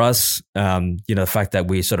 And for us, the fact that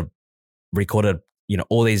we sort of recorded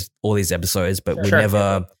all these episodes, but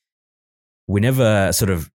we never sort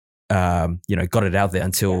of got it out there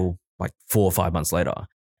until like 4 or 5 months later,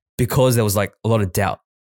 because there was like a lot of doubt,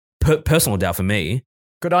 personal doubt for me.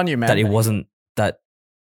 Good on you, man. That it wasn't, that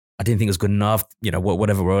I didn't think it was good enough,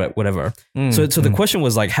 whatever. So the question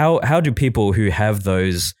was like, how do people who have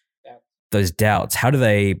those doubts, how do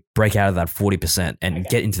they break out of that 40% and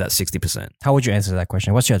get into that 60%? How would you answer that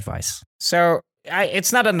question? What's your advice? So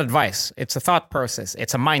it's not an advice. It's a thought process.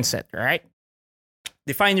 It's a mindset, right?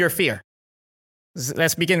 Define your fear.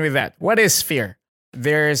 Let's begin with that. What is fear?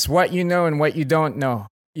 There's what you know and what you don't know.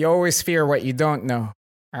 You always fear what you don't know,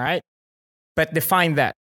 all right? But define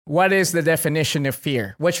that. What is the definition of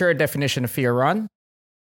fear? What's your definition of fear, Ron?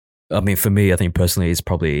 I mean, for me, I think personally, it's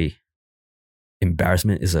probably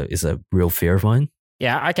embarrassment is a real fear of mine.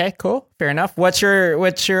 Yeah. Okay. Cool. Fair enough. What's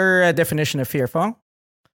your definition of fear, Fong?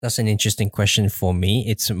 That's an interesting question for me.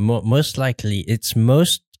 It's most likely,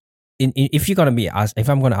 if you're gonna be asked, if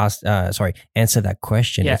I'm gonna answer that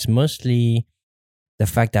question, Yeah. it's mostly the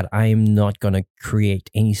fact that I'm not gonna create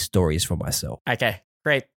any stories for myself. Okay.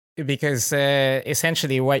 Great. Because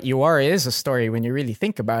essentially, what you are is a story. When you really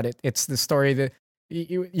think about it, it's the story that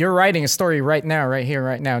you're writing a story right now, right here,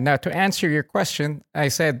 right now. Now, to answer your question, I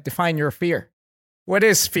said define your fear. What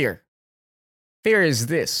is fear? Fear is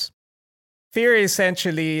this. Fear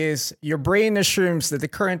essentially is your brain assumes that the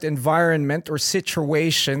current environment or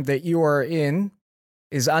situation that you are in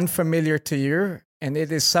is unfamiliar to you, and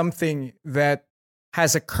it is something that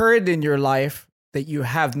has occurred in your life that you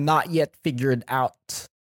have not yet figured out.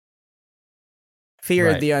 Fear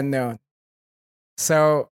of Right. the unknown.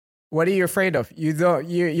 So, what are you afraid of?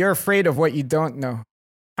 You're afraid of what you don't know.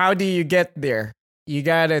 How do you get there? You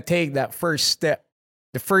got to take that first step.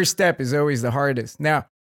 The first step is always the hardest. Now,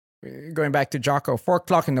 going back to Jocko,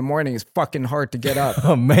 4:00 in the morning is fucking hard to get up.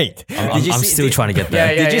 Oh, mate. I'm still trying to get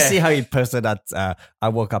there. Yeah, Did you yeah. see how he posted that I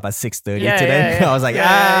woke up at 6:30 Yeah, today? yeah, yeah. I was like,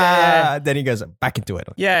 Yeah. Then he goes back into it.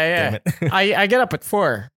 Yeah. Damn it. I get up at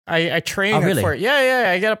 4. I train Oh, at really? 4.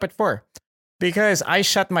 Yeah. I get up at 4 because I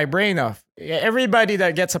shut my brain off. Everybody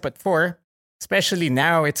that gets up at 4, especially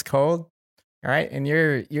now it's cold, all right, and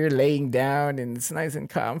you're laying down and it's nice and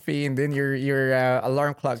comfy, and then your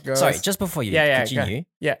alarm clock goes. Sorry, just before you Yeah, continue,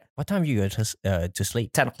 yeah, what time do you go to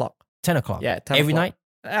sleep? 10 o'clock. 10 o'clock? Yeah, 10 Every o'clock.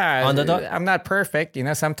 night? On the dot? I'm not perfect,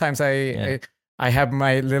 sometimes I have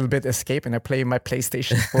my little bit escape and I play my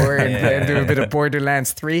PlayStation 4 and do a bit of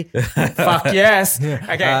Borderlands 3. Fuck yes.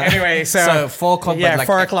 Okay, anyway, So 4 o'clock, yeah, but like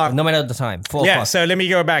 4 o'clock. no matter the time, 4 Yeah, o'clock. so let me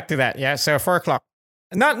go back to that. Yeah, so 4 o'clock.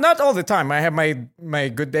 Not all the time. I have my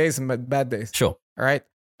good days and my bad days. Sure. All right.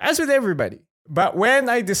 As with everybody. But when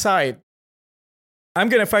I decide I'm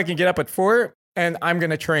going to fucking get up at 4 and I'm going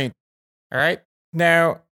to train. All right.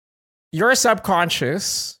 Now, your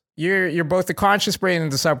subconscious, you're both the conscious brain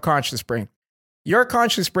and the subconscious brain. Your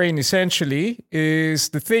conscious brain essentially is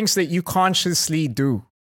the things that you consciously do.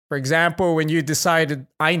 For example, when you decided,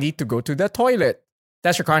 I need to go to the toilet,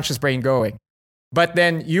 that's your conscious brain going. But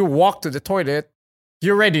then you walk to the toilet,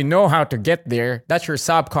 you already know how to get there. That's your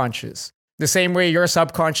subconscious. The same way your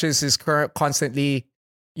subconscious is constantly,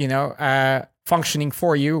 functioning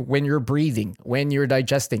for you when you're breathing, when you're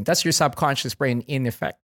digesting. That's your subconscious brain in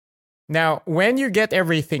effect. Now, when you get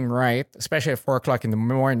everything right, especially at 4 o'clock in the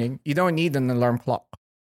morning, you don't need an alarm clock.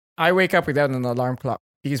 I wake up without an alarm clock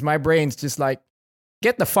because my brain's just like,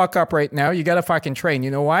 get the fuck up right now. You gotta fucking train.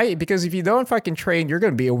 You know why? Because if you don't fucking train, you're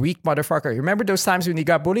gonna be a weak motherfucker. Remember those times when you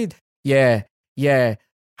got bullied? Yeah.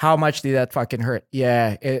 How much did that fucking hurt?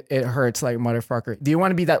 Yeah, it hurts like a motherfucker. Do you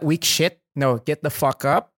want to be that weak shit? No, get the fuck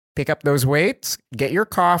up. Pick up those weights. Get your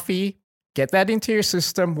coffee. Get that into your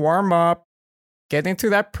system. Warm up. Get into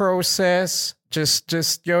that process.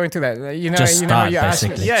 Just go into that. Just how start, you asked me.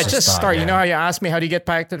 basically. Yeah, Just just start, start. yeah. You know how you asked me, how do you get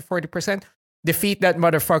back to the 40%? Defeat that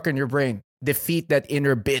motherfucker in your brain. Defeat that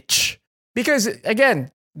inner bitch. Because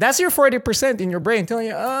again, that's your 40% in your brain telling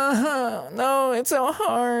you, no, it's so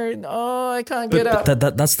hard. Oh, I can't get up.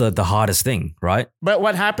 But that's the hardest thing, right? But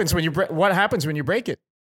what happens when you break it?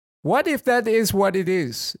 What if that is what it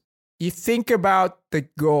is? You think about the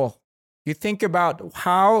goal. You think about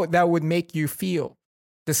how that would make you feel.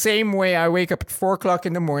 The same way I wake up at 4 o'clock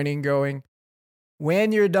in the morning going,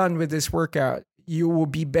 when you're done with this workout, you will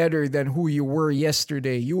be better than who you were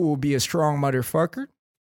yesterday. You will be a strong motherfucker.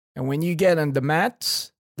 And when you get on the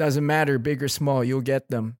mats, doesn't matter, big or small, you'll get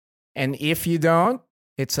them. And if you don't,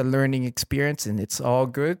 it's a learning experience and it's all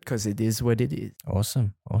good because it is what it is.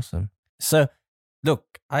 Awesome. So, look,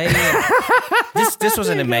 this was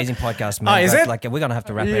an amazing podcast, man. Oh, is but, it? Like, we're gonna have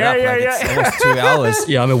to wrap it Yeah, up. yeah, Like, yeah. It's almost 2 hours.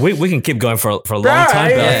 Yeah, I mean, we can keep going for a long Bro,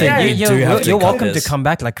 time, but I think yeah, we you're, do have to you're cut welcome this. to come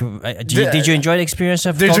back. Like, did you enjoy the experience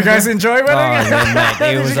of? Did you going guys there? enjoy it? Oh, man, mate,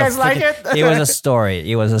 Did you guys like it? It was a story.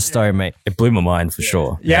 It was a story, mate. It blew my mind for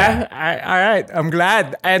sure. Yeah, all right. I'm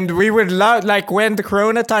glad. And we would love, like, when the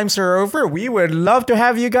Corona times are over, we would love to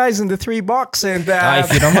have you guys in the 3 box. And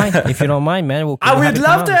If you don't mind, man, I would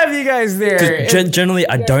love to to. have you guys there. Generally,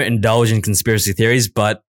 I don't indulge in conspiracy theories,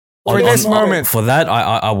 but For this moment. for that,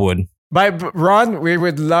 I would. But Ron,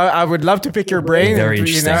 I would love to pick your brain. Very and,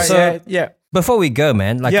 interesting. So- yeah. Before we go,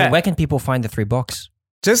 man, like, Yeah. where can people find the 3 box?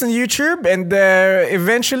 Just on YouTube, and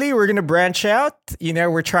eventually we're gonna branch out.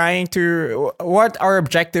 We're trying to. What our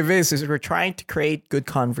objective is we're trying to create good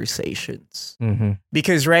conversations. Mm-hmm.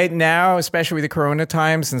 Because right now, especially with the Corona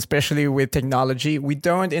times, and especially with technology, we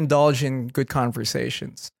don't indulge in good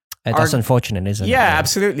conversations. That's unfortunate, isn't it? Yeah,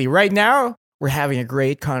 absolutely. Right now, we're having a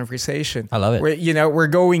great conversation. I love it. We're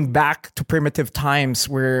going back to primitive times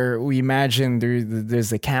where we imagine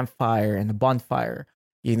there's a campfire and a bonfire.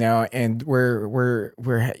 And we're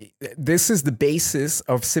this is the basis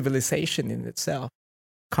of civilization in itself.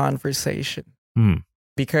 Conversation.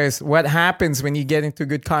 Because what happens when you get into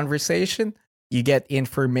good conversation, you get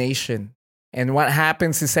information. And what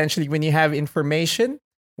happens essentially when you have information,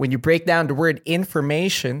 when you break down the word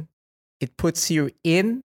information, it puts you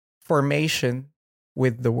in formation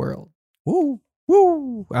with the world. Woo.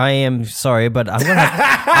 I am sorry, but I'm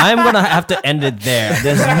gonna have to end it there.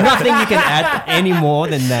 There's nothing you can add any more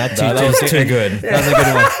than that. That was too good. That was a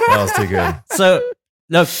good one. That was too good. So,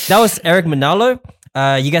 look, that was Erick Manalo.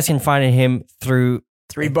 You guys can find him through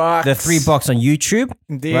 $3. the $3 on YouTube,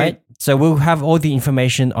 Indeed. right? So we'll have all the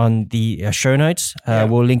information on the show notes.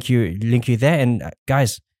 We'll link you there. And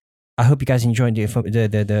guys, I hope you guys enjoyed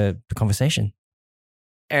the conversation.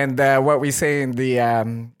 And what we say in the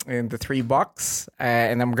 $3,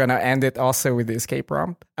 and I'm gonna end it also with the escape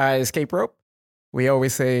rope. We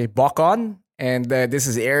always say "bok on," and this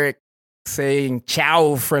is Eric saying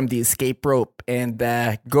 "ciao" from the escape rope, and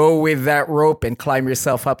go with that rope and climb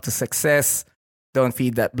yourself up to success. Don't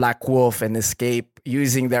feed that black wolf and escape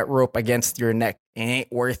using that rope against your neck. It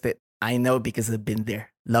ain't worth it. I know because I've been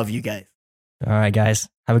there. Love you guys. All right, guys,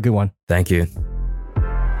 have a good one. Thank you.